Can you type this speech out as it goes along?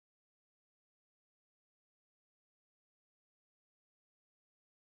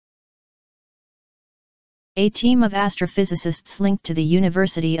A team of astrophysicists linked to the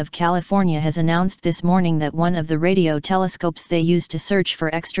University of California has announced this morning that one of the radio telescopes they use to search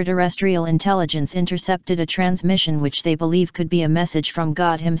for extraterrestrial intelligence intercepted a transmission which they believe could be a message from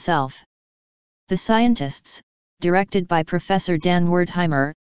God himself. The scientists, directed by Professor Dan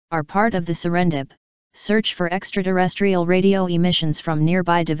Wertheimer, are part of the Serendip, Search for Extraterrestrial Radio Emissions from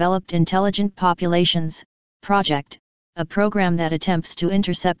Nearby Developed Intelligent Populations, project, a program that attempts to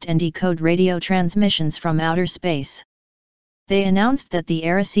intercept and decode radio transmissions from outer space. They announced that the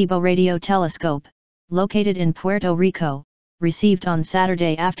Arecibo Radio Telescope, located in Puerto Rico, received on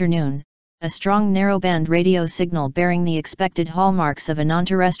Saturday afternoon a strong narrowband radio signal bearing the expected hallmarks of a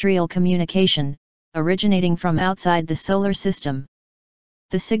non-terrestrial communication, originating from outside the solar system.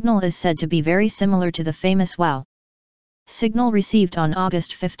 The signal is said to be very similar to the famous WOW signal received on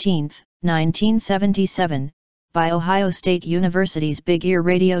August 15, 1977, by Ohio State University's Big Ear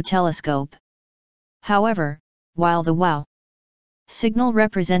Radio Telescope. However, while the WOW signal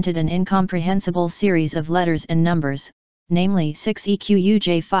represented an incomprehensible series of letters and numbers, namely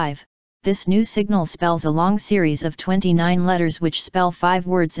 6EQUJ5, this new signal spells a long series of 29 letters which spell 5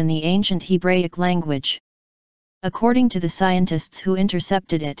 words in the ancient Hebraic language. According to the scientists who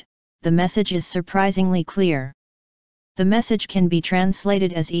intercepted it, the message is surprisingly clear. The message can be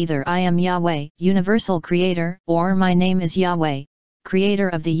translated as either I am Yahweh, universal creator, or my name is Yahweh, creator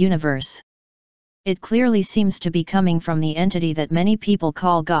of the universe. It clearly seems to be coming from the entity that many people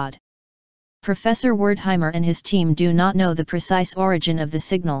call God. Professor Wertheimer and his team do not know the precise origin of the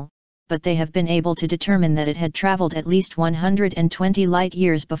signal, but they have been able to determine that it had traveled at least 120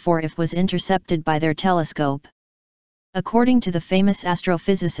 light-years before it was intercepted by their telescope. According to the famous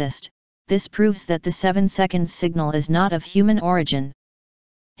astrophysicist, this proves that the 7-second signal is not of human origin.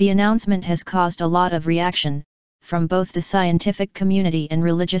 The announcement has caused a lot of reaction, from both the scientific community and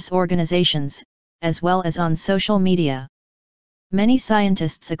religious organizations, as well as on social media. Many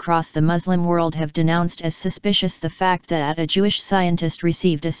scientists across the Muslim world have denounced as suspicious the fact that a Jewish scientist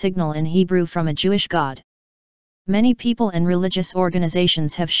received a signal in Hebrew from a Jewish god. Many people and religious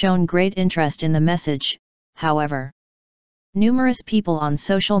organizations have shown great interest in the message, however. Numerous people on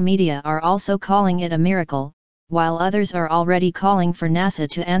social media are also calling it a miracle, while others are already calling for NASA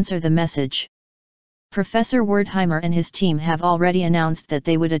to answer the message. Professor Wertheimer and his team have already announced that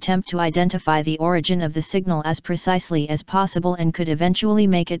they would attempt to identify the origin of the signal as precisely as possible and could eventually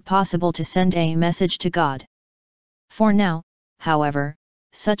make it possible to send a message to God. For now, however,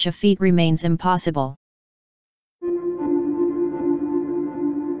 such a feat remains impossible.